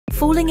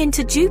falling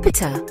into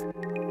Jupiter.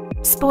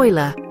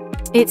 Spoiler,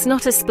 it's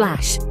not a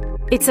splash,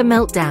 it's a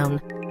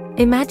meltdown.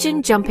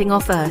 Imagine jumping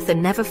off Earth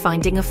and never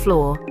finding a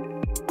flaw.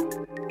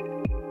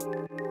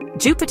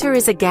 Jupiter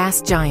is a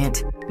gas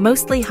giant,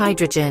 mostly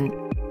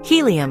hydrogen.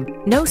 Helium,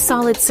 no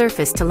solid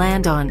surface to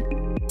land on.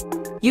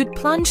 You'd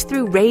plunge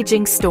through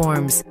raging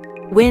storms,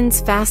 winds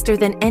faster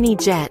than any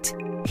jet,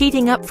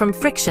 heating up from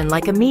friction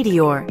like a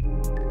meteor.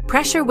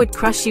 Pressure would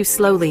crush you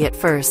slowly at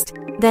first,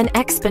 then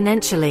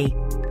exponentially.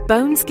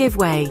 Bones give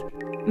way,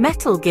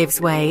 metal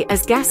gives way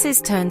as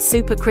gases turn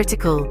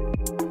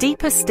supercritical.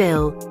 Deeper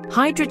still,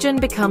 hydrogen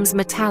becomes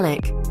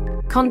metallic.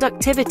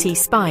 Conductivity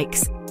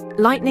spikes.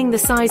 Lightning the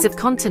size of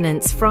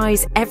continents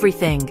fries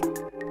everything.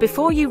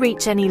 Before you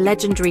reach any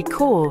legendary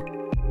core,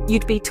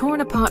 you'd be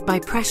torn apart by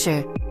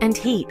pressure and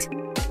heat,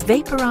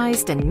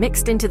 vaporized and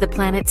mixed into the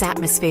planet's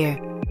atmosphere.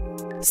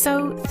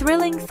 So,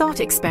 thrilling thought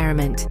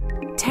experiment,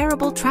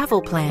 terrible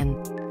travel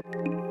plan.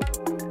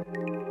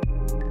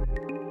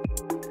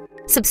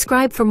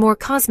 Subscribe for more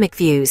cosmic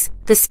views,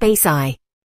 The Space Eye.